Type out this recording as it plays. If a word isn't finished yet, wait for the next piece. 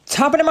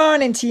Top of the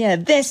morning to you.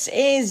 This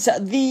is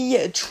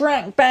the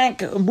Track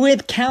Back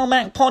with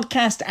Calmac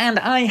podcast, and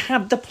I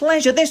have the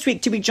pleasure this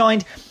week to be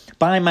joined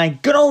by my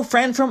good old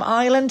friend from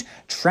Ireland,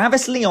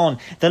 Travis Leon,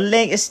 the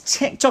latest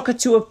TikToker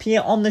to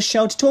appear on the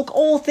show to talk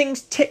all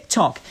things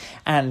TikTok.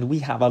 And we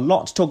have a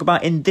lot to talk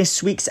about in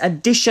this week's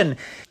edition.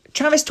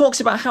 Travis talks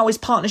about how his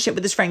partnership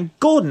with his friend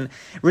Gordon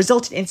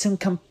resulted in some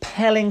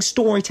compelling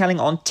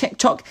storytelling on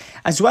TikTok,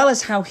 as well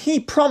as how he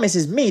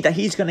promises me that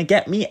he's going to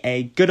get me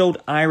a good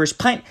old Irish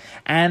pint,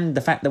 and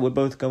the fact that we're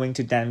both going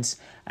to dance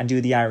and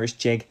do the Irish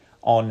jig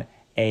on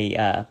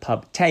a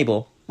pub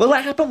table. Will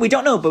that happen? We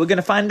don't know, but we're going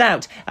to find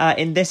out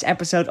in this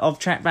episode of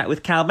Track Back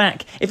with Cal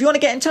Mac. If you want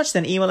to get in touch,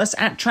 then email us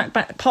at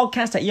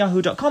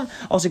trackbackpodcast@yahoo.com.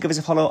 Also give us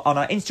a follow on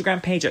our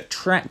Instagram page at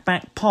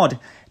trackbackpod.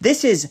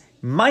 This is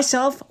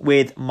myself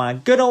with my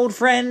good old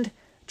friend,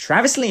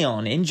 Travis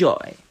Leon.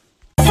 Enjoy.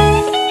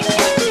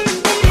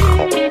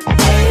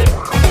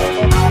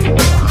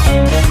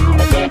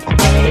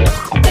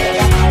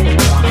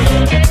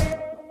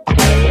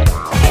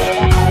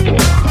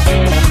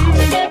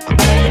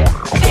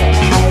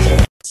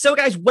 So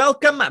guys,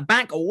 welcome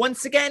back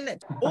once again.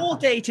 All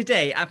day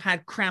today, I've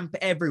had cramp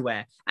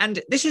everywhere.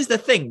 And this is the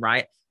thing,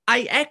 right?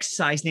 I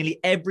exercise nearly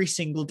every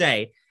single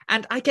day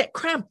and I get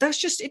cramp. That's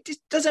just, it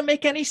just doesn't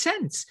make any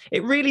sense.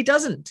 It really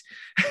doesn't.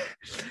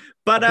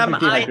 But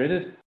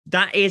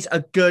that is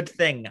a good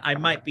thing. I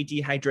might be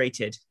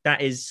dehydrated.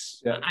 That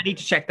is, yeah. I need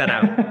to check that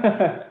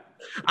out.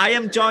 I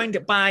am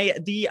joined by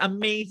the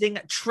amazing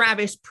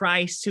Travis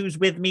Price, who's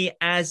with me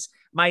as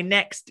my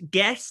next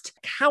guest.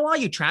 How are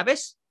you,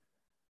 Travis?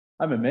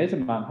 I'm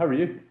amazing, man. How are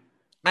you?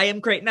 I am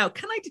great. Now,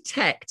 can I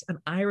detect an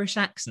Irish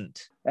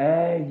accent?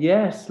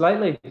 Yeah,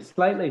 slightly. Just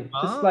slightly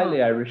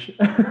Irish.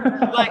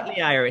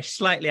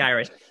 slightly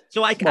Irish.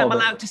 So I'm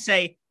allowed to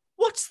say,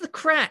 what's the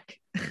crack?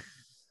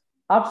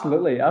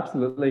 Absolutely.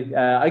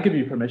 I give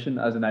you permission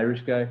as an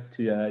Irish guy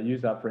to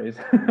use that phrase.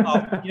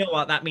 Oh, you know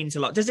what? That means a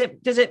lot. Does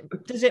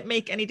it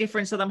make any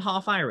difference that I'm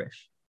half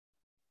Irish?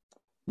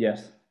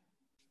 Yes.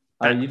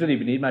 You don't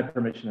even need my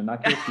permission in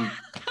that case.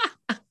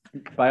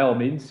 By all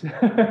means.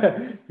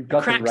 You've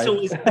got the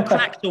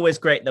crack's always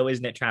great though,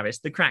 isn't it, Travis?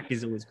 The crack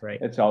is always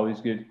great. It's always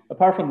good.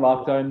 Apart from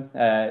lockdown,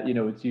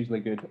 it's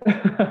usually good.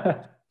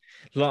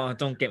 Lord,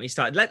 don't get me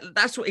started.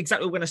 That's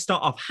exactly what we're going to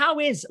start off. How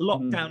is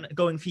lockdown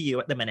going for you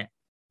at the minute?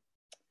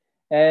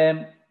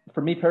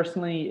 For me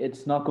personally,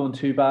 it's not going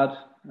too bad.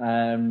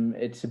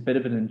 It's a bit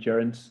of an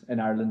endurance in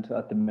Ireland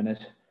at the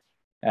minute.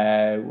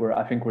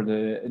 I think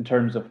in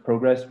terms of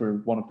progress, we're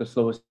one of the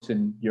slowest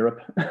in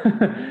Europe,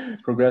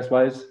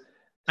 progress-wise.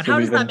 And so how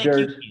does that make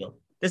you feel?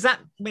 Does that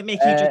make you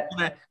just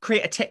want to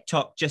create a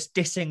TikTok just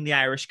dissing the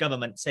Irish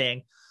government,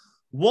 saying,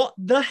 what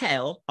the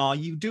hell are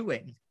you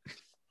doing?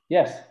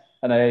 Yes,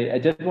 and I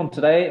did one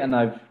today, and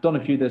I've done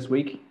a few this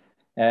week.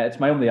 It's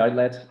my only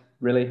outlet,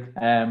 really.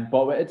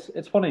 But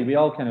it's funny. We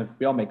all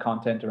make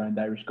content around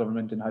the Irish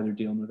government and how they're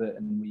dealing with it,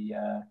 and we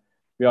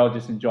all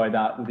just enjoy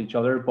that with each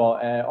other.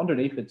 But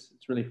underneath, it's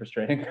really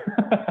frustrating.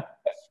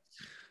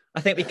 I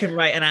think we can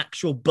write an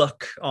actual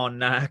book on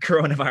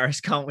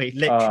coronavirus, can't we?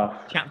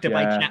 Chapter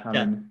by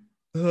chapter.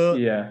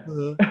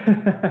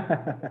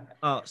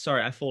 Oh,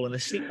 sorry, I've fallen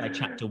asleep by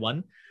chapter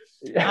 1.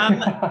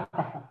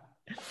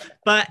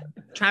 But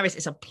Travis,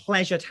 it's a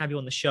pleasure to have you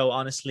on the show.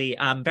 Honestly,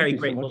 I'm very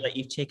grateful that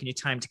you've taken your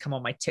time to come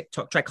on my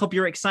TikTok track. Hope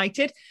you're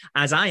excited,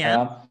 as I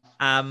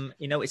am.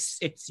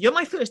 It's you're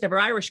my first ever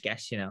Irish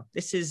guest.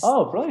 This is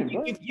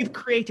brilliant. You've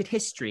created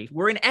history.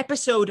 We're in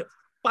episode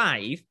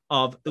 5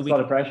 of the week. A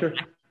lot of pressure.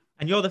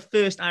 And you're the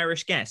first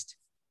Irish guest.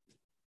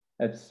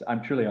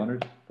 I'm truly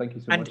honoured. Thank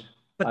you so much.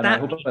 I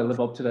hope I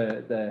live up to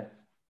the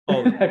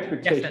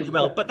expectations. Definitely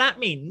will. But that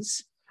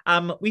means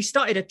we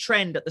started a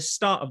trend at the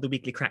start of the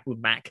Weekly Crack with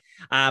Mac.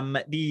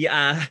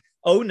 The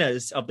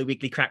owners of the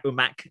Weekly Crack with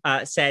Mac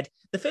said,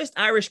 the first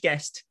Irish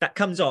guest that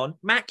comes on,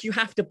 Mac, you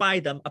have to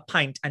buy them a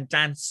pint and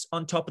dance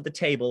on top of the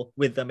table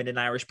with them in an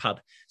Irish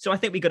pub. So I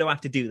think we're going to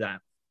have to do that.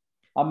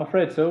 I'm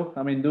afraid so.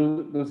 I mean,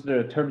 those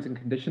are the terms and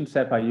conditions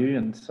set by you,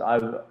 and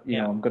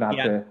I'm going to have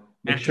to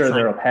make sure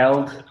they're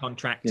upheld. The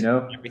contract,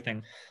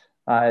 everything.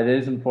 It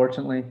is,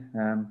 unfortunately.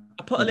 I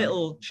put a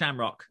little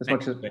shamrock. As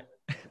much as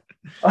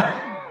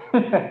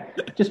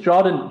just draw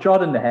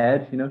it in the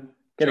head,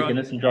 Get a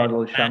Guinness and draw a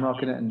little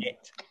shamrock in it, and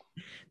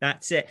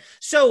that's it.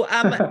 So,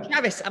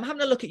 Travis, I'm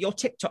having a look at your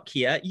TikTok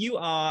here. You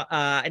are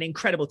an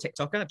incredible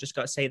TikToker. I've just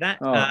got to say that.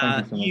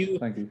 Thank you so much.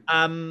 Thank you.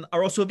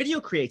 Are also a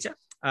video creator.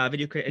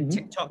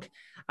 TikTok,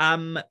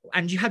 and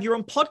you have your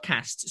own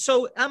podcast.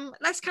 So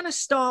let's kind of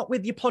start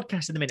with your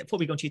podcast in a minute before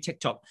we go into your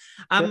TikTok.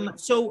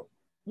 So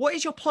what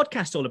is your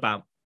podcast all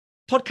about?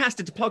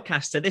 Podcaster to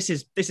podcaster, this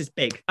is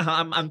big.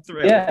 I'm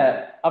thrilled.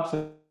 Yeah,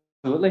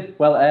 absolutely.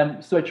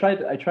 Well, so I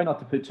try not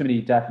to put too many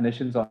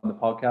definitions on the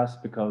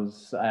podcast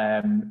because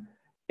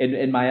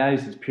in my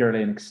eyes it's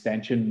purely an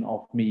extension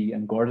of me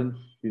and Gordon,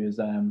 who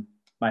is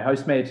my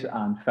housemate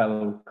and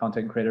fellow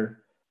content creator.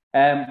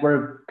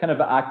 We're kind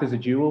of act as a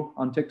duo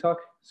on TikTok,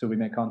 so we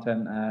make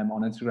content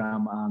on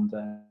Instagram and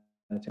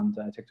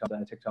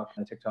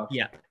TikTok.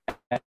 Yeah.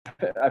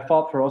 I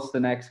thought for us the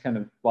next kind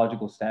of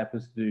logical step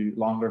was to do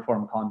longer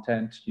form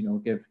content.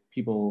 Give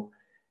people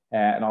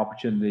an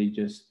opportunity,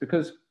 just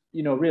because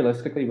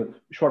realistically with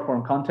short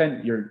form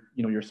content,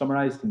 you're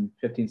summarized in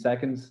 15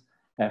 seconds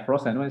for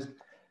us, anyways.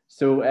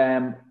 So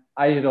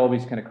I had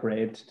always kind of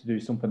craved to do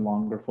something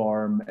longer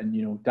form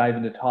and dive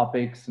into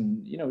topics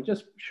and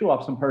just show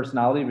off some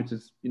personality, which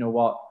is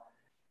what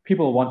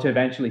people want to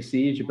eventually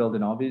see as you build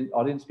an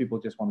audience. People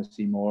just want to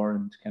see more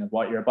and kind of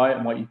what you're about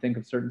and what you think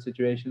of certain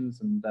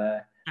situations. And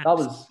that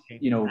was,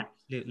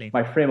 absolutely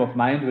my frame of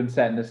mind when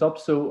setting this up.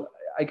 So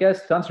I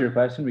guess to answer your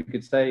question, we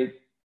could say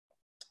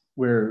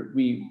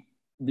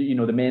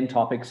the main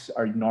topics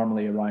are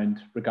normally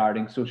around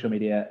regarding social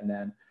media, and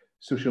then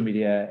social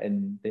media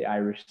in the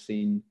Irish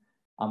scene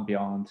and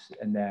beyond,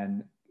 and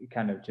then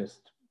kind of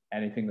just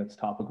anything that's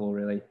topical,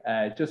 really.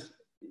 Just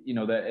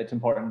that it's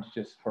important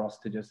just for us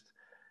to just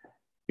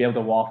be able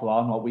to waffle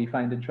on what we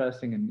find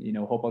interesting, and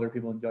hope other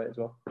people enjoy it as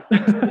well.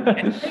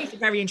 And you raised a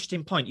very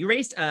interesting point. You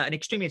raised an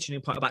extremely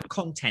interesting point about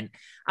content.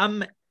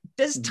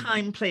 Does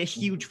time play a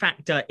huge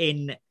factor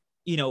in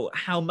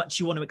how much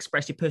you want to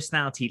express your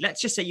personality? Let's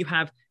just say you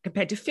have,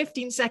 compared to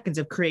 15 seconds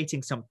of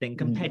creating something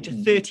compared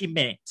to 30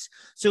 minutes.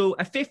 So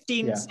a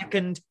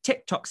 15-second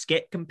TikTok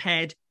skit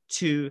compared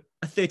to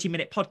a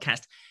 30-minute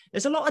podcast.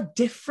 There's a lot of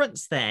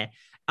difference there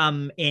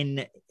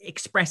in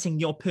expressing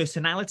your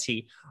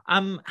personality.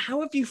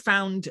 How have you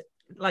found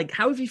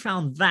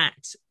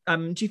that?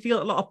 Do you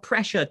feel a lot of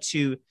pressure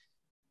to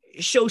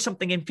show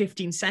something in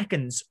 15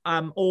 seconds?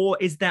 Or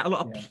is there a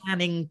lot of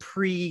planning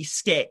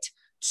pre-skit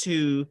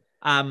to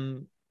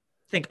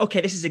think,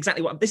 okay, this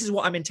is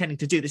what I'm intending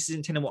to do. This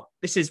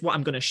is what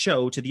I'm going to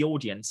show to the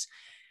audience,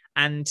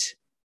 and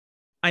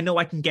I know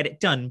I can get it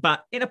done.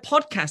 But in a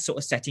podcast sort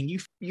of setting, you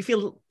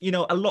feel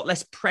a lot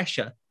less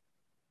pressure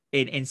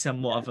in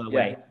somewhat of a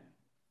way.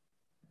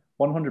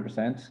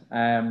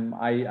 100%.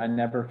 I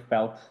never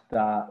felt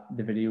that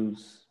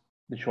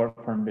the short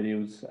form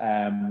videos,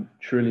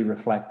 truly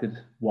reflected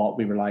what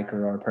we were like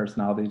or our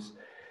personalities,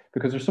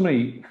 because there's so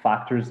many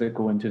factors that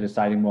go into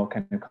deciding what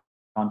kind of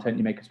content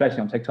you make, especially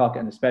on TikTok,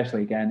 and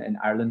especially again in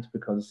Ireland,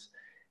 because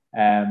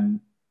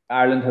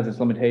Ireland has its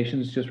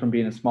limitations just from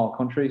being a small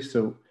country.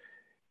 So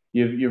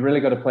you've really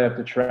got to play up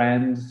the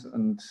trends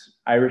and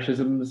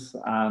Irishisms,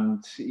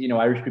 and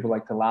Irish people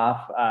like to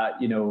laugh at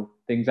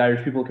things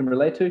Irish people can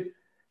relate to,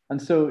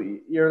 and so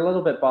you're a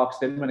little bit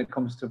boxed in when it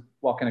comes to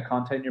what kind of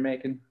content you're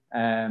making.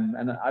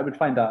 And I would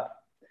find that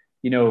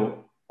a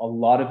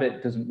lot of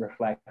it doesn't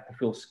reflect the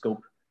full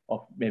scope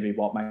of maybe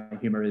what my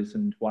humor is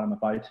and what I'm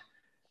about.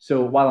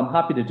 So while I'm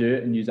happy to do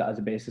it and use it as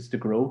a basis to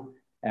grow,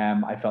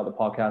 I felt the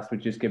podcast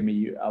would just give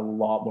me a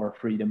lot more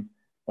freedom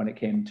when it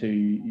came to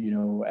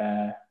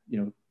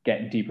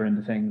getting deeper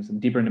into things and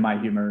deeper into my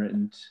humor,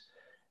 and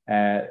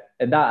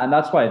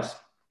that's why it's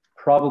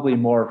probably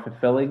more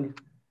fulfilling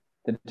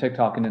than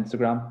TikTok and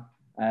Instagram.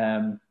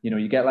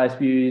 You get less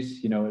views.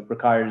 It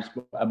requires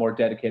a more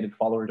dedicated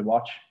follower to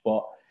watch,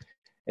 but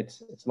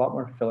it's a lot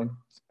more fulfilling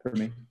for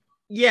me.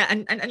 Yeah,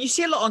 and you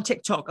see a lot on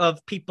TikTok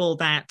of people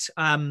that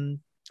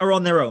are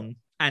on their own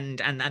and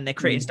they're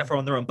creating stuff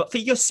on their own. But for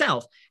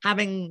yourself,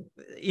 having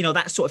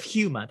that sort of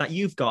humor that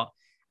you've got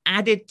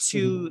added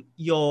to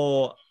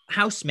your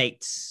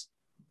housemates'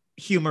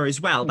 humor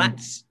as well,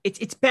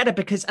 it's better,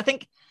 because I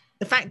think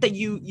the fact that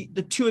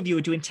the two of you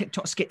are doing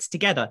TikTok skits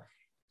together,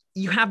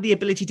 you have the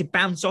ability to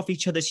bounce off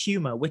each other's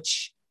humor,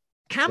 which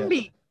can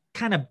be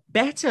kind of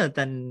better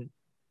than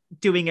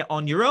doing it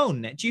on your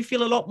own. Do you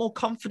feel a lot more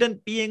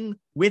confident being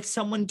with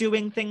someone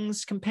doing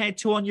things compared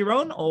to on your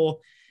own, or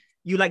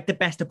you like the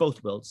best of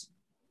both worlds?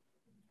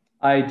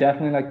 I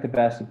definitely like the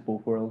best of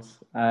both worlds.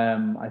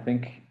 I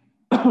think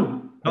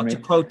not to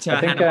quote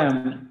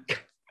Hannah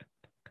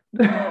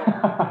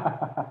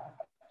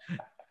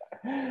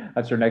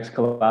that's your next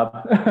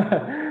collab.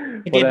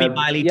 Forgive me,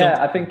 Miley.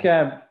 Yeah, I think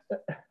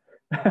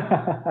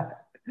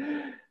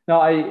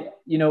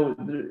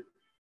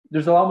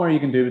there's a lot more you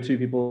can do with two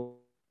people.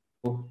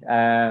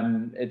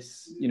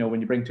 It's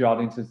when you bring two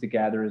audiences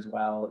together as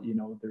well,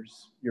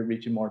 you're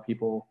reaching more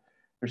people.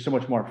 There's so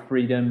much more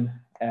freedom.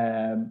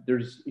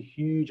 There's a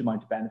huge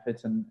amount of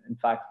benefits, and in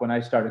fact, when I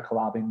started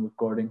collabing with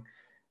Gordon,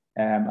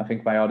 I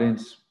think my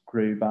audience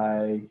grew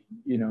by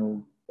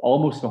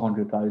almost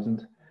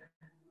 100,000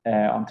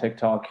 on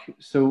TikTok.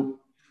 So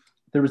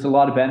there was a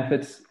lot of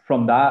benefits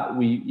from that.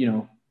 We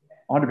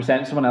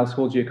 100%, someone else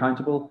holds you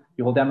accountable,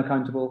 you hold them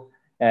accountable.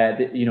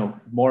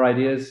 More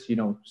ideas,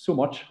 so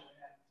much.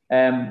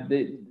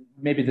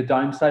 Maybe the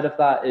downside of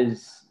that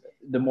is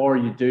the more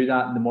you do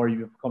that, and the more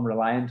you become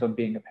reliant on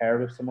being a pair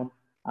with someone,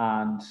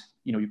 and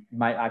you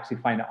might actually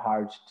find it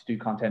hard to do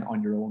content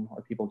on your own,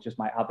 or people just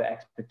might have the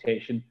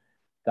expectation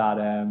that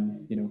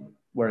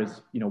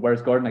whereas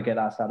Gordon, I get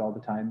asked that all the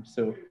time.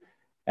 So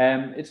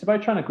it's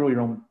about trying to grow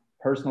your own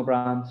personal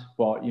brand,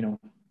 but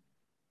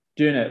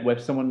doing it with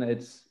someone,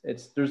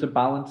 there's a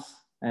balance.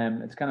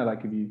 It's kind of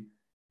like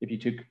if you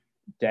took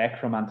Deck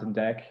from Ant and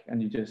Deck,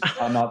 and you just,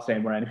 I'm not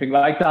saying we're anything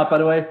like that, by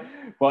the way,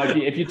 but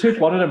if you took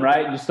one of them,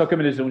 right, and you stuck him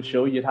in his own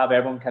show, you'd have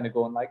everyone kind of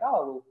going like,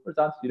 oh, well, where's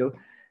Ant,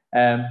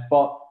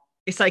 But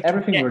It's like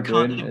everything debt we're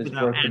can't doing live is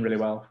without working ant. really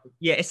well.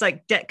 Yeah, it's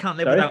like debt can't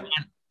live Sorry? without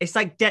ant. It's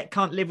like debt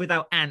can't live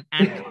without ant.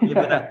 Ant can't live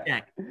without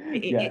debt.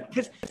 Yeah,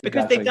 Because they've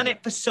done exactly.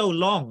 it for so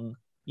long,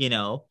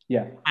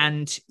 Yeah,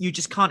 and you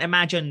just can't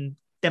imagine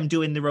them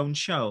doing their own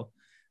show.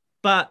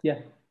 But yeah.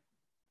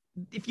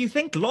 if you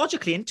think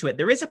logically into it,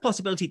 there is a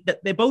possibility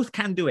that they both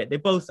can do it. They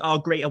both are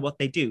great at what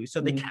they do,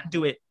 so they can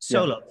do it Yeah,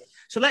 solo.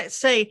 So let's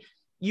say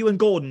you and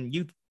Gordon,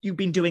 you've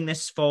been doing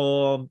this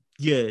for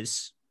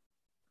years,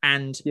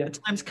 and yeah. the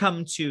time's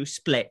come to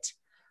split.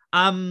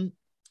 Um,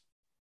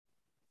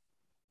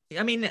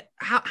 I mean,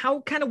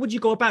 how kind of would you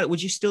go about it?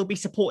 Would you still be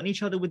supporting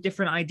each other with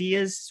different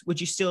ideas? Would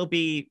you still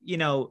be,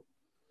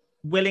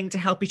 willing to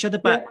help each other?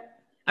 But Yeah.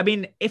 I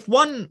mean, if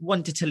one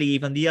wanted to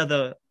leave and the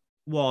other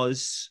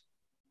was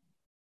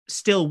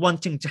still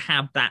wanting to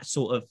have that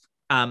sort of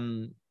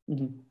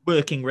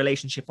working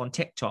relationship on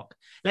TikTok,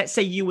 let's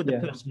say you were the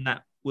person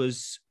that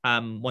was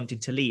wanting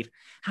to leave,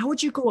 how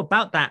would you go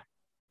about that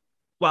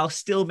while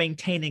still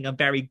maintaining a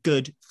very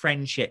good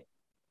friendship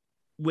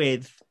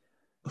with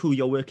who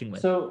you're working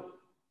with? So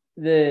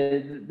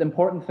the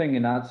important thing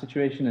in that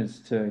situation is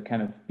to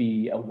kind of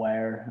be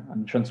aware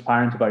and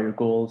transparent about your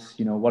goals.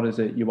 What is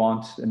it you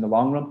want in the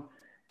long run?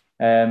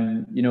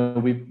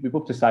 We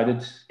both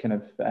decided kind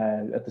of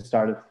at the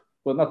start of,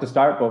 well, not the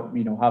start, but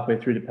halfway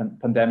through the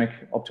pandemic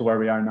up to where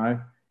we are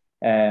now,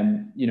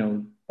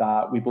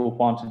 that we both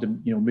wanted to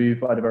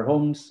move out of our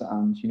homes,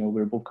 and we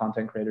were both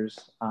content creators,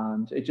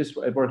 and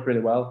it worked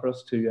really well for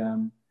us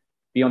to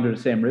be under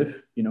the same roof,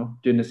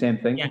 doing the same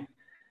thing, Yeah.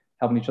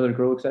 helping each other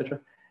grow, etc.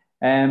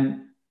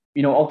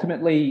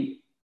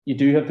 Ultimately, you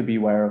do have to be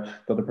aware of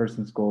the other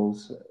person's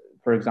goals.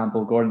 For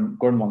example, Gordon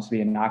wants to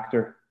be an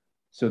actor,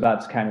 so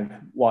that's kind of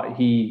what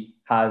he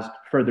has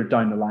further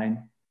down the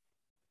line.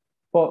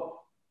 But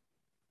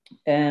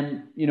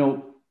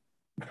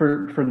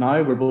for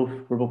now, we're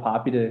both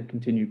happy to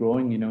continue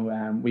growing.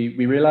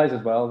 We realize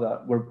as well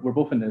that we're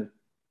both in the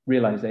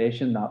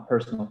realization that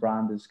personal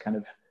brand is kind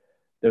of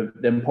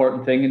the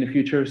important thing in the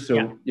future.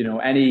 So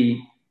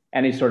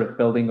any sort of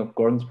building of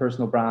Gordon's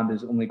personal brand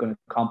is only going to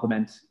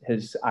complement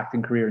his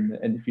acting career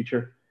in the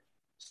future.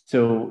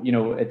 So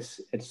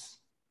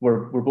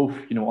we're both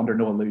under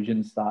no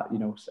illusions that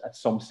at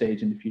some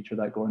stage in the future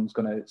that Gordon's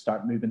going to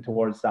start moving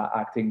towards that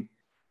acting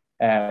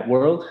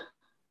world.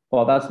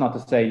 Well, that's not to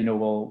say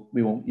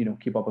we won't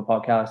keep up a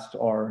podcast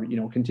or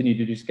continue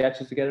to do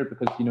sketches together,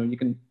 because you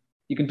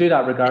can do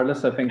that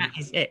regardless. I think that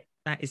is it.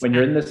 That is when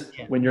you're in this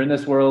when you're in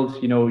this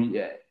world,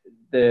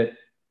 the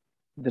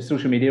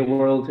social media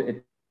world,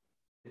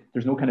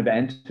 there's no kind of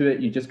end to it.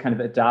 You just kind of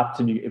adapt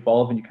and you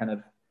evolve and you kind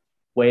of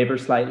waver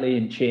slightly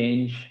and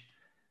change.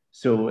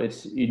 So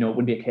it's it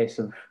wouldn't be a case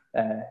of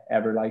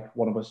ever like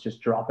one of us just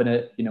dropping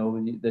it.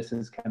 This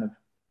is kind of,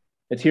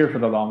 it's here for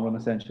the long run,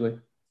 essentially.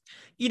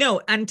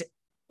 And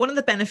one of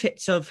the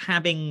benefits of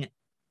having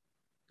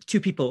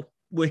two people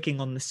working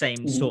on the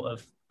same sort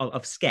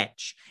of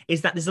sketch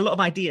is that there's a lot of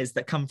ideas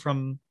that come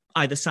from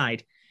either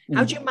side.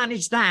 How do you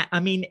manage that? I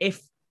mean,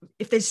 if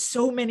there's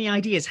so many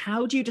ideas,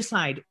 how do you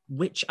decide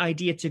which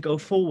idea to go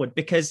forward?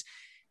 Because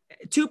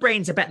two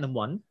brains are better than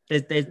one.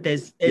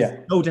 There's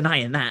no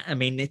denying that. I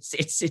mean,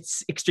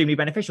 it's extremely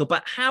beneficial.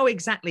 But how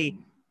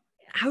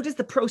does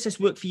the process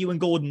work for you and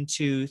Gordon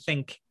to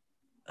think,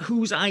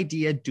 whose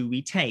idea do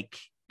we take?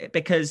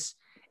 Because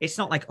it's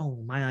not like, oh,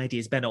 my idea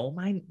is better, or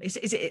mine is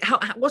it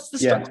what's the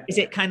structure? Is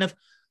it kind of,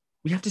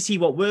 we have to see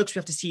what works, we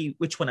have to see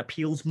which one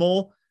appeals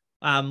more?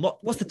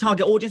 What's the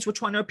target audience we're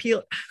trying to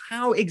appeal?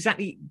 How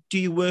exactly do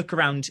you work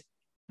around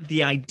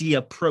the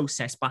idea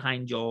process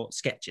behind your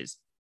sketches?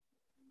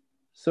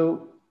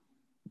 So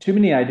too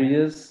many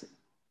ideas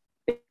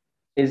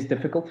is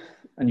difficult,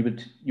 and you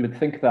would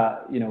think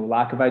that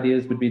lack of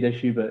ideas would be the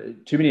issue,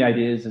 but too many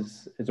ideas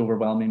is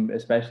overwhelming,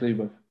 especially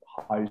with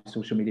how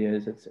social media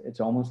is. It's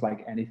almost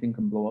like anything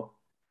can blow up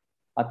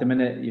at the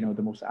minute.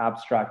 The most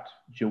abstract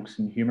jokes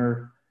and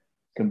humor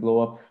can blow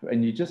up,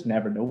 and you just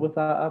never know with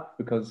that app,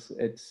 because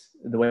it's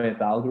the way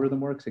the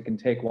algorithm works. It can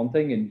take one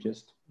thing and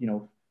just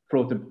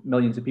throw it to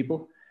millions of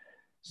people.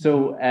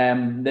 So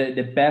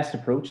the best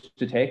approach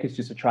to take is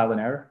just a trial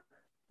and error.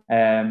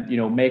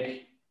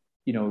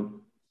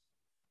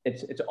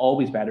 It's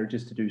always better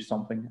just to do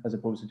something as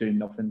opposed to doing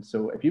nothing.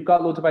 So if you've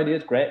got loads of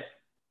ideas, great,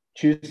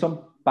 choose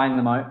some, bang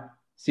them out,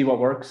 see what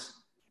works,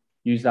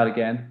 use that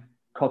again,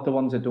 cut the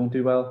ones that don't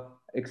do well,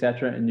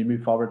 etc., and you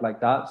move forward like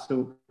that.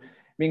 So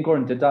me and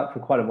Gordon did that for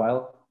quite a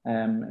while,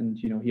 and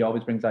he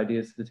always brings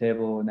ideas to the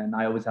table, and then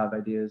I always have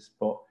ideas,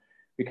 but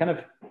we kind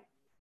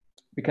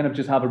of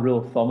just have a rule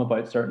of thumb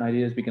about certain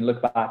ideas. We can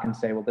look back and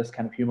say, well, this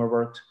kind of humor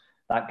worked,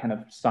 that kind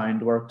of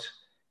sound worked.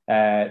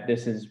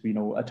 This is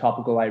a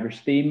topical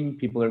Irish theme.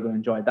 People are going to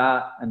enjoy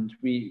that, and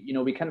we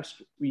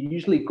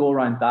usually go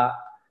around that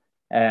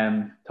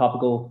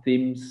topical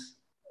themes,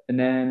 and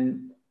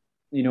then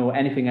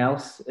anything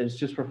else is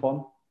just for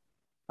fun.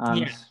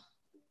 And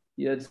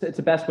it's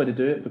the best way to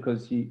do it,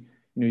 because you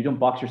don't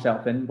box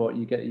yourself in, but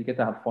you get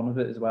to have fun with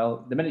it as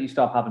well. The minute you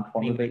stop having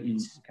fun with it, you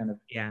kind of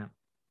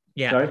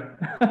Yeah. Sorry.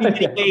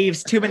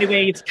 Too many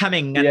waves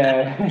coming, and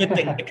that's a good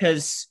thing, Yeah.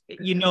 because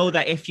you know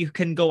that if you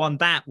can go on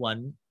that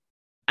one,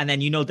 and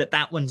then you know that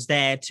that one's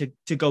there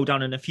to go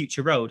down on a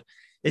future road,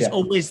 there's Yeah.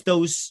 always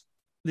those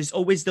there's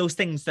always those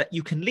things that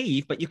you can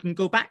leave, but you can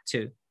go back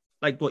to,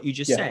 like what you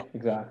just Yeah, said, you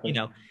exactly.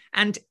 know.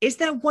 And is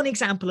there one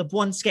example of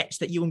one sketch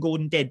that you and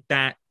Gordon did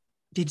that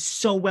did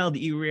so well that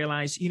you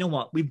realized, you know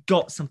what, we've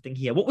got something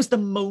here? What was the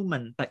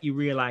moment that you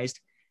realized,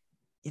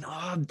 you know,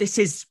 oh, this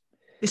is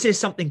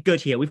something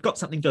good here. We've got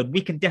something good.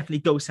 We can definitely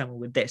go somewhere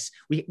with this.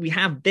 We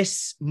have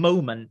this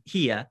moment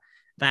here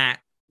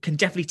that can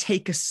definitely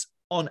take us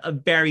on a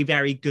very,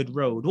 very good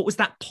road. What was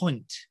that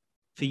point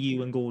for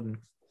you and Gordon?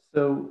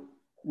 So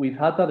we've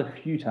had that a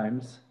few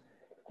times.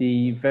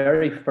 The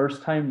very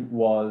first time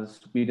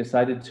was we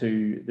decided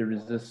to. There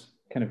was this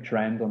kind of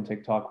trend on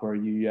TikTok where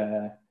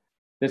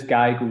this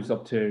guy goes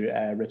up to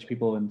rich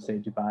people in say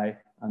Dubai,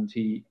 and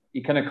he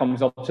kind of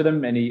comes up to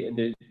them, and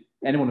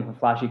anyone with a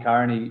flashy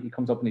car, and he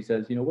comes up and he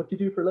says, you know, what do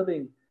you do for a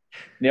living? And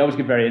they always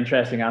give very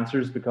interesting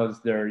answers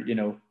because they're, you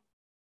know,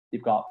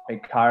 they've got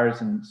big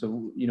cars, and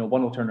so, you know,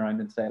 one will turn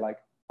around and say like,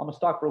 I'm a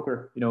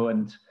stockbroker, you know,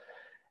 and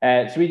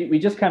so we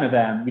just kind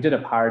of we did a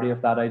parody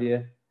of that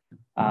idea,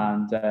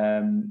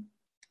 and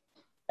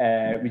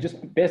we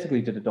just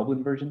basically did a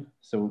Dublin version,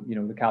 so, you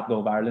know, the capital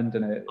of Ireland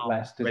in a Oh,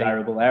 less great.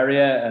 desirable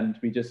area, and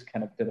we just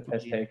kind of did a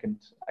piss take, and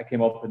I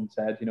came up and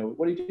said, you know,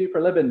 what do you do for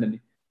a living? And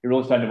he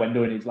rolls down the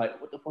window and he's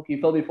like, what the fuck are you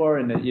filming for?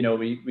 And you know,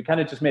 we kind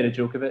of just made a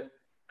joke of it,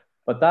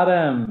 but that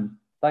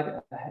like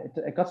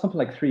it got something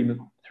like 3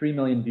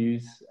 million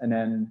views, and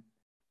then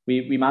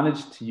we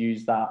managed to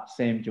use that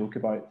same joke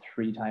about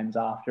 3 times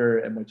after,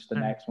 in which the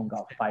next one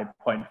got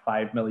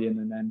 5.5 million,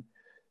 and then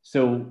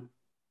so,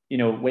 you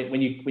know,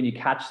 when you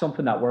catch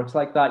something that works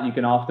like that, you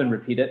can often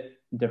repeat it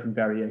in different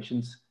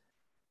variations,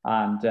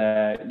 and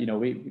you know,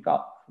 we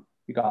got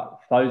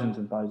thousands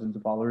and thousands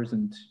of followers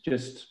and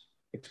just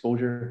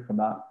exposure from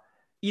that,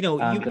 You know,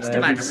 and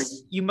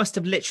you must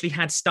have literally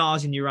had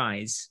stars in your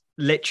eyes,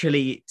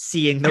 literally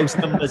seeing those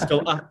numbers go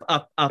up,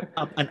 up, up,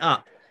 up, and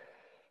up.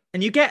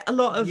 And you get a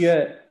lot of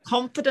yeah.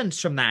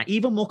 confidence from that,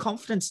 even more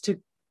confidence to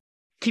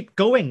keep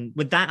going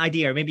with that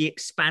idea, or maybe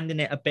expanding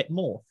it a bit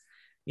more.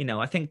 You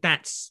know, I think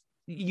that's,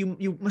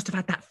 you must have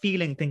had that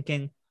feeling,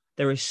 thinking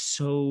there is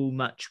so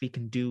much we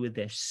can do with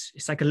this.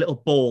 It's like a little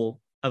ball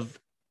of,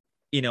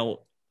 you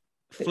know,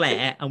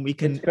 flair, and we it's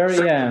can.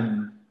 very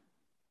um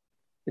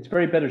it's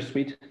very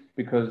bittersweet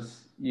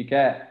because you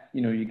get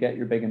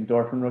your big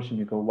endorphin rush and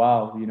you go,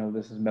 wow, you know,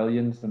 this is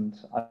millions, and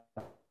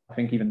I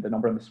think even the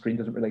number on the screen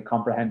doesn't really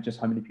comprehend just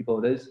how many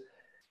people it is.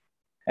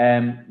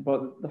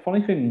 But the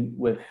funny thing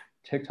with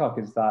TikTok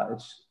is that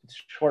it's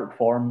short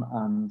form,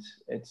 and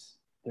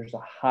there's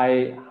a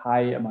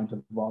high amount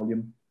of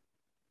volume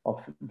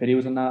of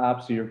videos on that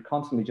app, so you're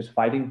constantly just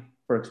fighting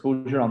for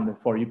exposure on the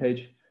For You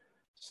page.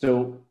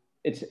 So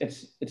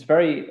it's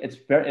very,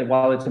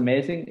 while it's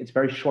amazing, it's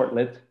very short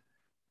lived.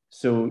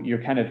 So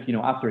you're kind of, you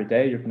know, after a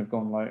day, you're kind of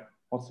going like,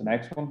 what's the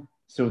next one?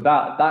 So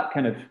that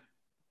kind of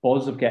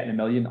buzz of getting a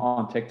million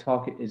on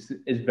TikTok is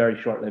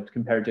very short lived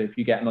compared to if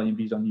you get a million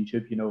views on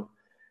YouTube. You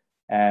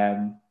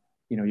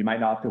might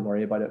not have to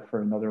worry about it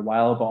for another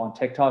while, but on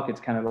TikTok,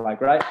 it's kind of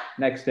like, right,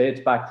 next day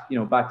it's back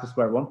to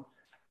square one.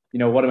 You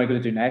know, what am I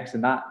going to do next?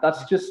 And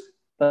that's just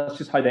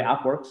how the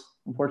app works.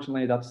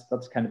 Unfortunately,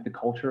 that's kind of the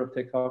culture of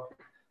TikTok.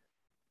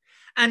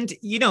 And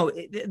you know,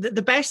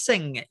 the best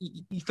thing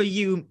for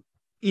you,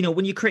 you know,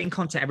 when you're creating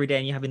content every day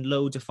and you're having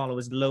loads of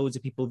followers, loads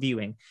of people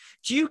viewing,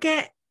 do you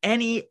get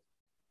any,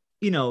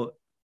 you know,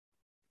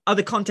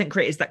 other content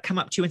creators that come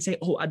up to you and say,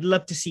 oh, I'd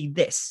love to see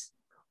this?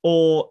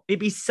 Or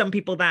maybe some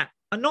people that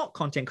are not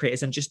content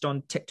creators and just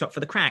on TikTok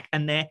for the crack,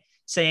 and they're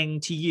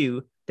saying to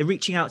you, they're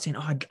reaching out saying,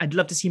 oh, I'd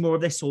love to see more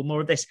of this or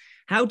more of this.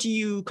 How do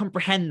you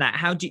comprehend that?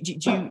 How do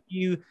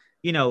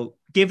you know,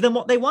 give them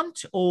what they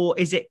want? Or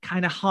is it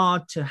kind of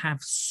hard to have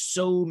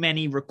so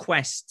many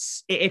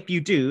requests? If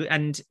you do,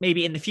 and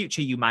maybe in the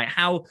future you might,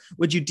 how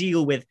would you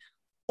deal with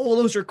all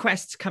those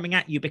requests coming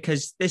at you?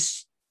 Because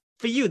this,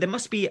 for you, there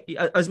must be,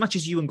 as much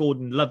as you and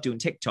Gordon love doing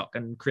TikTok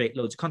and create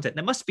loads of content,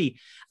 there must be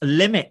a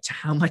limit to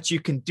how much you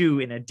can do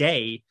in a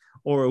day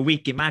or a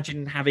week.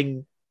 Imagine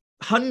having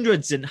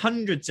hundreds and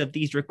hundreds of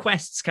these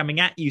requests coming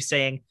at you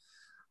saying,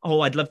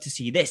 oh, I'd love to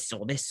see this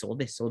or this or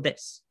this or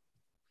this.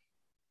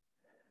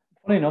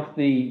 Funny enough,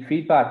 the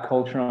feedback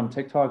culture on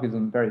TikTok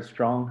isn't very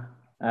strong,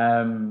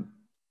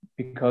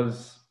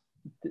 because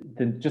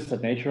just the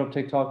nature of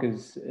TikTok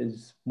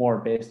is more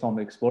based on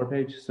the explore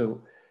page.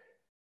 So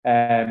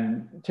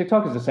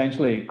TikTok is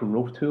essentially a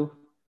growth tool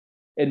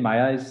in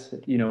my eyes.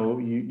 You know,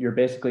 you're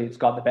basically, it's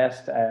got the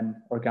best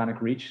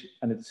organic reach,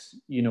 and it's,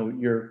 you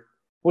know,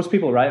 most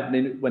people, right,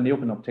 when they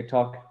open up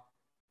TikTok,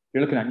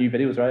 you're looking at new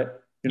videos, right?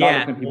 You're not Yeah,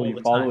 looking at people all you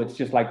the follow. time. It's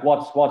just like,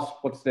 what's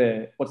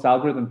the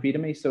algorithm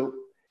feeding me? So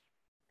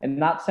in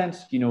that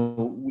sense, you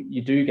know,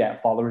 you do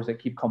get followers that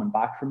keep coming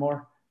back for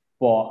more.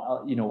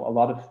 But you know, a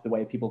lot of the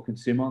way people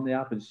consume on the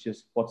app is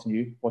just what's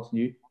new, what's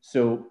new.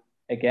 So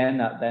again,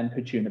 that then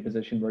puts you in a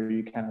position where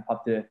you kind of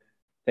have to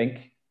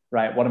think.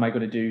 right, what am I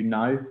going to do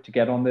now to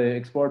get on the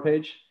explore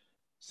page?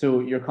 So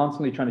you're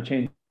constantly trying to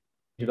change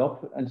it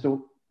up. And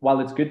so while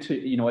it's good to,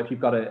 if you've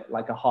got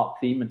a hot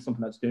theme and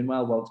something that's doing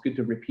well, it's good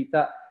to repeat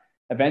that.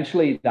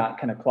 Eventually that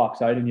kind of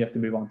clocks out and you have to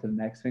move on to the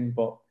next thing.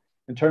 But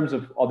in terms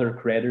of other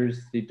creators,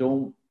 they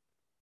don't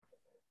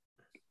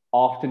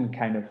often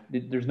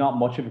there's not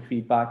much of a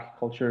feedback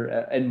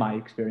culture in my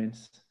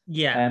experience.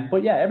 Yeah.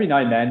 But yeah, every now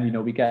and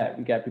then, we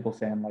get people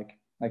saying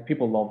like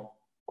people love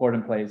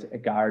Gordon plays a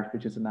guard,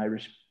 which is an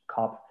Irish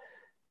cop.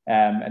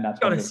 And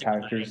that's one Gotta of his see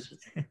what that characters. is.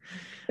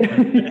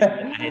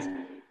 That is. Yeah.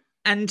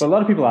 And But a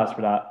lot of people ask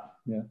for that.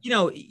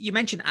 Yeah. you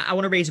mentioned, I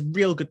want to raise a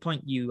real good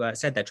point you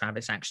said there,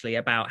 Travis, actually,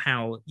 about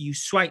how you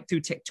swipe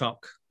through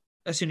TikTok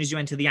as soon as you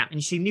enter the app and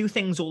you see new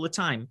things all the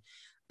time.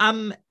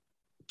 Um,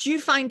 do you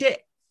find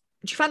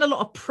a lot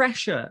of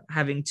pressure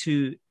having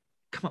to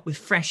come up with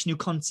fresh new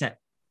concept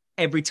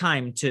every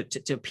time to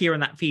appear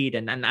on that feed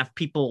and have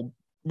people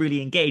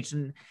really engaged?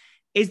 And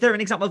is there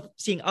an example of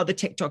seeing other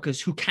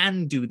TikTokers who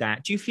can do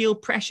that? Do you feel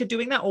pressure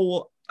doing that?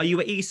 Or are you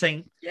at ease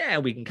saying, yeah,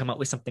 we can come up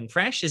with something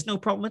fresh? There's no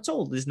problem at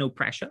all. There's no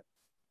pressure.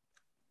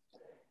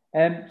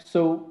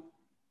 So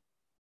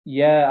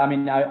yeah, I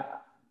mean,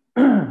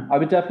 I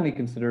would definitely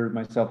consider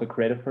myself a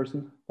creative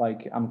person.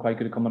 Like I'm quite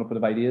good at coming up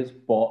with ideas,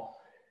 but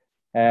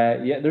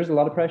yeah, there's a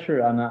lot of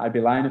pressure, and I'd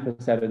be lying if I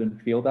said I didn't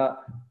feel that.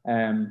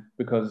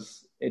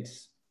 Because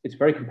it's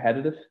very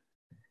competitive.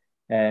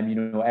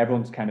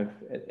 Everyone's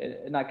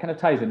and that kind of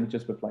ties in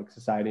just with like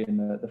society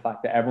and the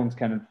fact that everyone's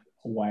kind of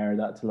aware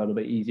that it's a little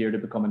bit easier to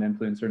become an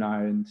influencer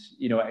now, and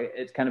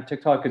it's kind of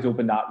TikTok has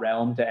opened that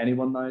realm to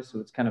anyone now, so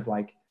it's kind of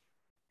like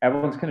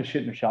everyone's kind of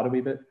shooting their shot a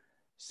wee bit.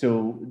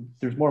 So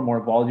there's more and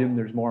more volume.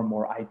 There's more and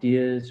more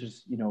ideas.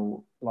 There's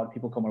a lot of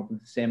people coming up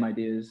with the same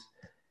ideas.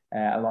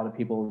 A lot of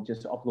people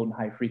just uploading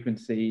high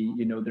frequency.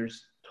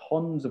 There's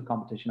tons of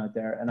competition out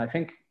there, and I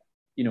think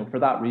for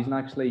that reason,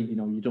 actually,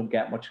 you don't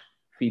get much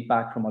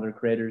feedback from other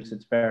creators.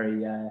 It's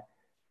very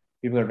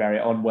people are very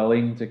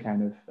unwilling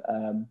to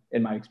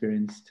in my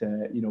experience,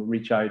 to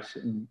reach out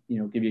and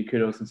give you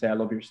kudos and say I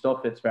love your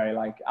stuff. It's very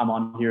like I'm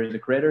on here as a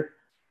creator,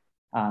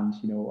 and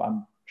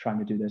I'm trying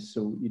to do this.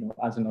 So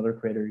as another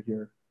creator,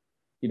 you're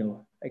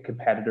a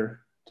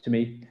competitor to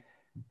me.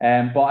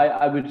 But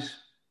I would,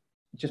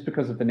 just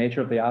because of the nature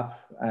of the app,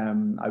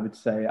 I would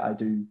say I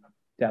do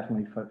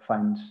definitely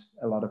find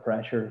a lot of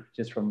pressure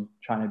just from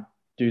trying to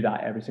do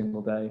that every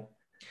single day.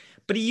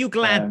 But are you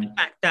glad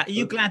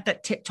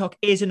that TikTok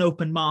is an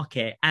open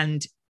market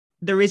and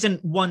there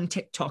isn't one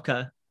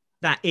TikToker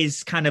that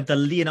is kind of the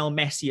Lionel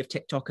Messi of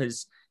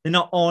TikTokers? They're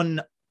not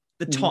on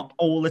the top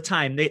all the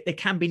time. There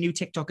can be new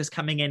TikTokers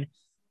coming in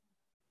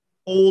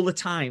all the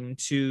time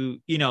to,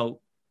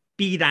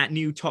 be that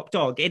new top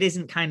dog. It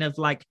isn't kind of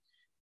like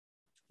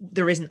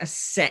there isn't a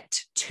set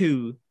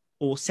 2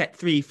 or set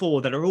 3,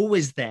 4 that are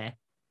always there.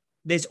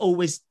 There's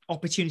always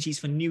opportunities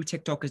for new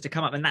TikTokers to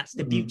come up. And that's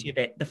the beauty of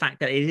it. The fact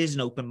that it is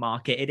an open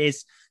market. It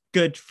is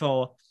good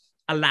for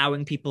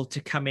allowing people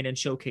to come in and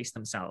showcase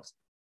themselves.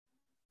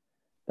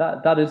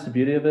 That is the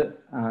beauty of it.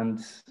 And,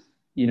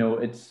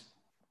 it's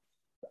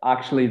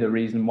actually the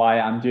reason why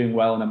I'm doing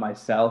well in it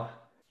myself.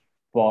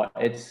 But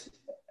it's,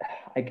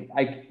 I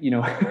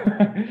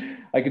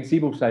can see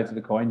both sides of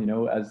the coin,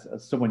 as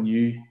someone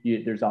new,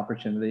 there's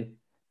opportunity.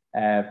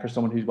 For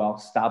someone who's well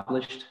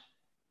established,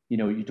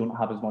 you don't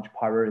have as much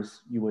power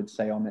as you would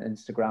say on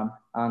Instagram.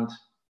 And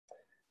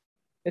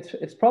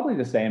it's probably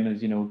the same as,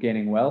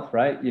 gaining wealth,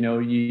 right?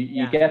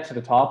 You get to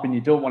the top and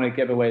you don't want to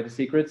give away the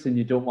secrets and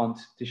you don't want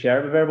to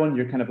share it with everyone.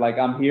 You're kind of like,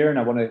 I'm here and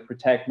I want to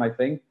protect my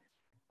thing.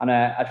 And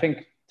I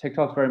think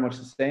TikTok's very much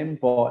the same.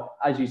 But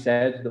as you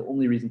said, the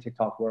only reason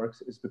TikTok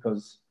works is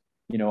because,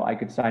 I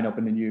could sign up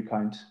in a new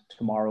account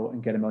tomorrow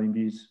and get 1 million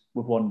views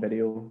with one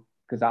video,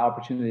 because that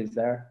opportunity is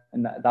there.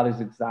 And that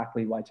is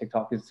exactly why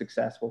TikTok is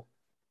successful.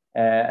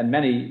 And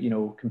many,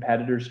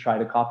 competitors try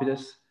to copy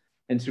this,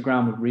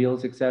 Instagram with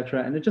Reels,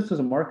 etc., and it just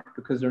doesn't work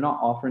because they're not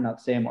offering that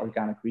same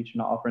organic reach,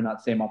 not offering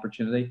that same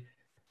opportunity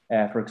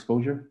for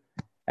exposure.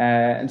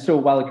 And so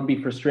while it can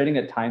be frustrating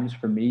at times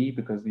for me,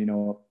 because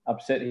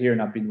I've sitting here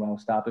and I've been well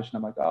established, and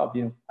I'm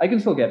like, I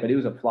can still get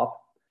videos that flop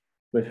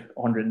with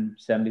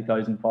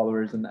 170,000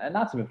 followers, and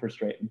that's a bit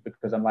frustrating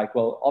because I'm like,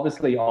 well,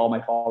 obviously all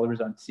my followers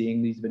aren't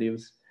seeing these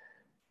videos,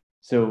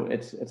 so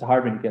it's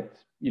hard when you get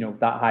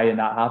that high and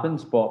that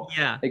happens. But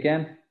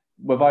again,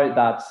 without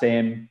that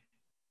same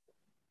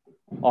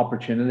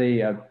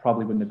opportunity, I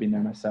probably wouldn't have been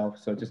there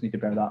myself. So I just need to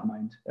bear that in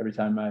mind every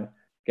time I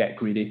get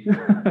greedy.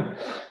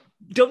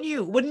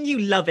 Wouldn't you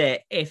love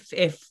it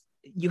if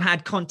you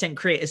had content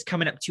creators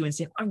coming up to you and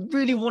say, I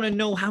really want to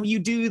know how you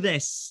do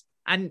this?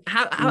 And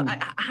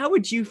how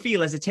would you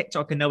feel as a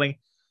TikToker knowing,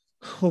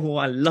 oh,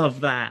 I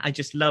love that. I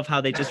just love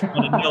how they just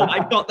want to know.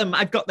 I've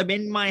got them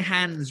in my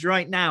hands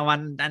right now.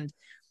 And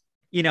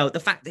the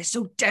fact they're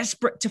so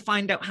desperate to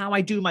find out how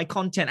I do my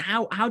content.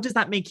 How does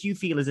that make you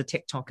feel as a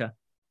TikToker?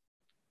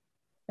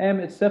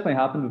 It's definitely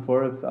happened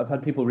before. I've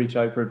had people reach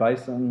out for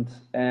advice, and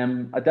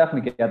I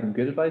definitely get them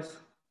good advice.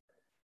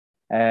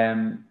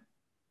 And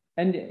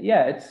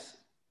yeah,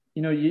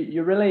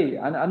 you really,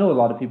 I know a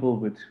lot of people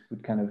would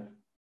kind of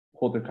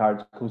hold their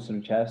cards close to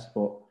their chest,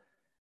 but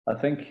I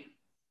think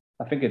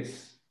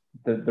it's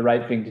the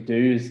right thing to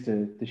do is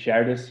to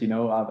share this.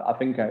 I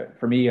think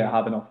for me, I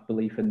have enough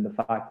belief in the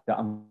fact that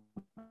I'm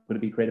going to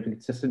be creative and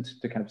consistent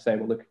to kind of say,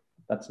 well, look,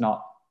 that's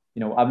not,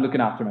 I'm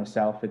looking after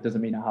myself. It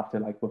doesn't mean I have to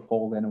like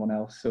withhold anyone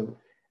else. So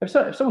if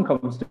someone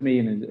comes to me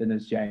and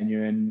is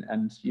genuine,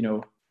 and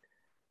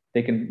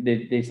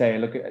they say,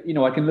 look,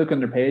 I can look on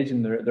their page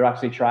and they're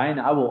actually trying,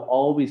 I will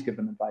always give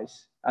them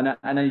advice.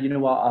 And you know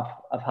what,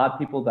 I've had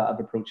people that have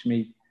approached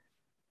me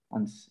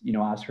and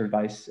asked for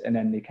advice, and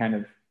then they kind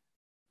of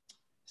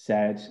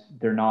said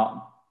they're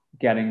not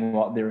getting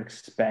what they're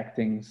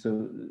expecting,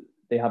 so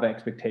they have an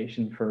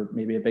expectation for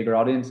maybe a bigger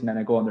audience, and then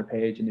I go on their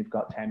page and they've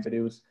got 10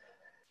 videos.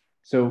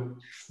 So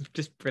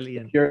just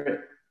brilliant.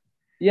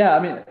 Yeah, I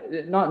mean,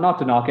 not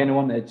to knock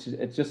anyone. It's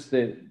just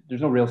that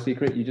there's no real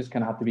secret. You just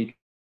kind of have to be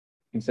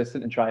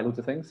consistent and try loads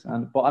of things.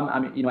 But I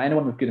mean,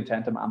 anyone with good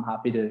intent, I'm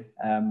happy to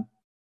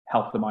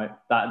help them out.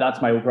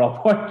 That's my overall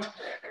point.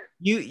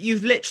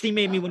 You've literally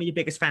made me one of your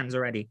biggest fans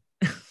already.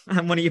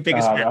 I'm one of your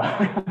biggest fans.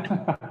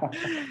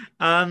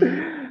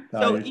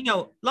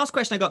 So last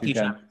question I got for you,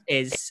 Trav,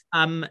 is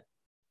as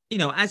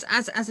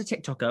a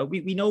TikToker,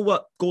 we know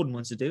what Gordon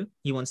wants to do.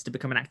 He wants to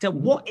become an actor.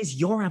 What is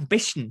your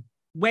ambition?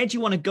 Where do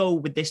you want to go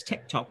with this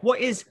TikTok?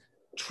 What is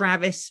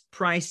Travis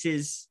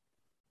Price's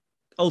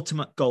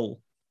ultimate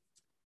goal?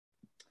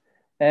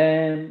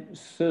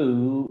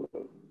 Ultimate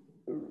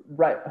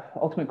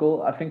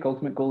goal. I think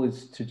ultimate goal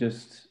is to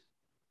just,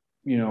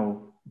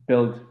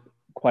 build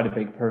quite a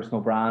big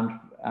personal brand.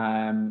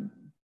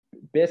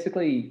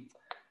 Basically,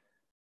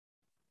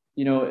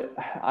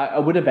 I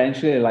would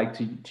eventually like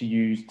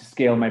to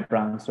scale my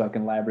brand so I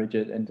can leverage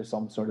it into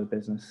some sort of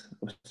business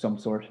of some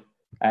sort.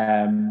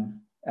 And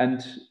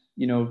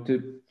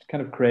to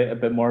kind of create a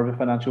bit more of a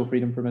financial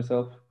freedom for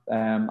myself.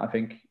 I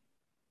think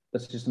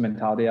that's just the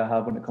mentality I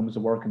have when it comes to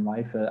work and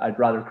life. I'd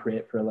rather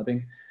create for a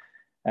living,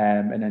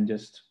 and then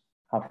just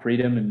have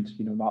freedom and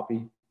not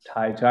be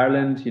tied to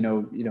Ireland.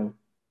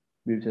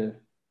 Move to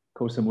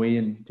Koh Samui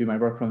and do my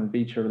work from the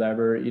beach or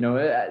whatever.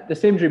 The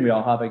same dream we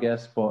all have, I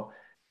guess. But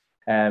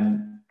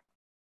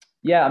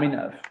yeah, I mean,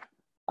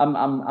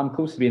 I'm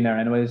close to being there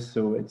anyways.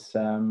 So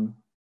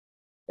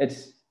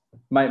it's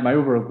my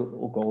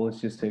overall goal is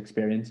just to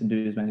experience and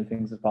do as many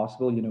things as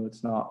possible.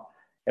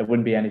 It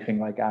wouldn't be anything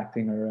like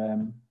acting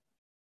or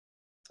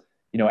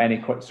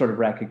any sort of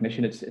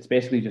recognition. It's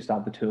basically just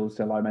have the tools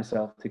to allow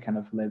myself to kind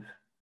of live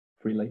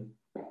freely.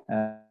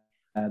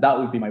 That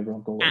would be my real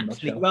goal.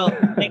 Absolutely. Well,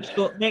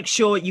 make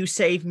sure you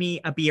save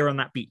me a beer on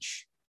that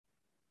beach.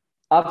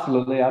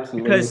 Absolutely.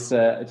 Because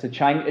it's a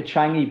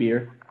Changi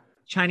beer.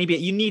 Changi beer.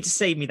 You need to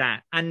save me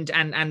that,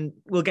 and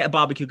we'll get a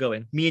barbecue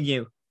going. Me and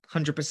you,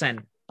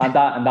 100%. And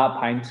that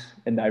pint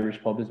in the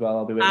Irish pub as well.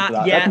 I'll be waiting for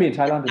that. Yeah. That can be in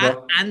Thailand as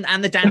well.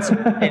 And the dancing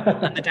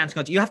and the dance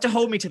concert. You have to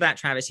hold me to that,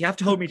 Travis. You have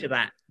to hold me to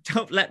that.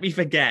 Don't let me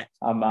forget.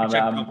 I'm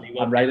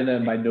writing it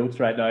in my notes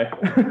right now.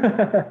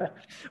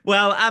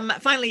 Well,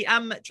 finally,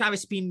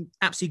 Travis, it's been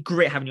absolutely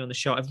great having you on the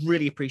show. I've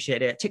really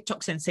appreciated it.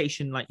 TikTok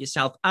sensation like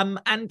yourself.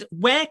 And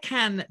where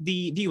can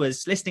the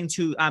viewers listening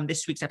to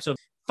this week's episode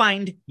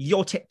find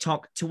your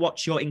TikTok to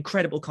watch your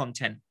incredible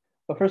content?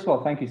 Well, first of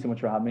all, thank you so much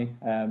for having me.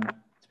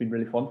 It's been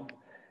really fun.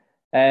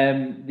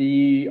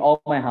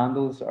 All my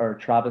handles are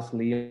Travis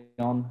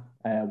Leon,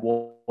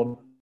 one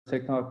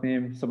TikTok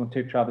name. Someone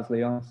took Travis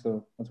Leon,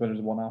 so that's why there's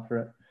a one after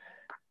it.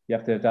 You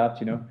have to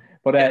adapt,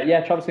 But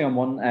yeah, Travis Leon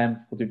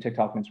 1. We'll do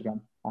TikTok and Instagram,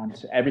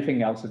 and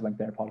everything else is linked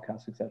there,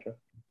 podcasts, etc.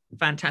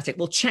 Fantastic.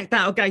 Well, check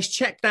that out, guys.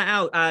 Check that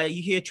out.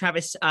 You hear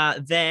Travis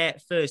there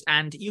first.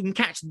 And you can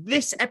catch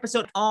this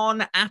episode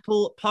on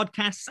Apple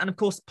Podcasts and, of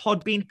course,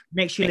 Podbean.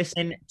 Make sure you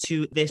listen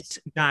to this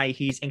guy.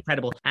 He's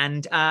incredible.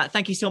 And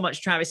thank you so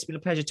much, Travis. It's been a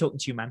pleasure talking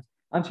to you, man.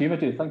 And to you, my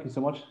dude. Thank you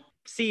so much.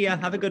 See ya.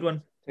 Have a good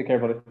one. Take care,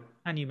 buddy.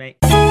 And you, mate.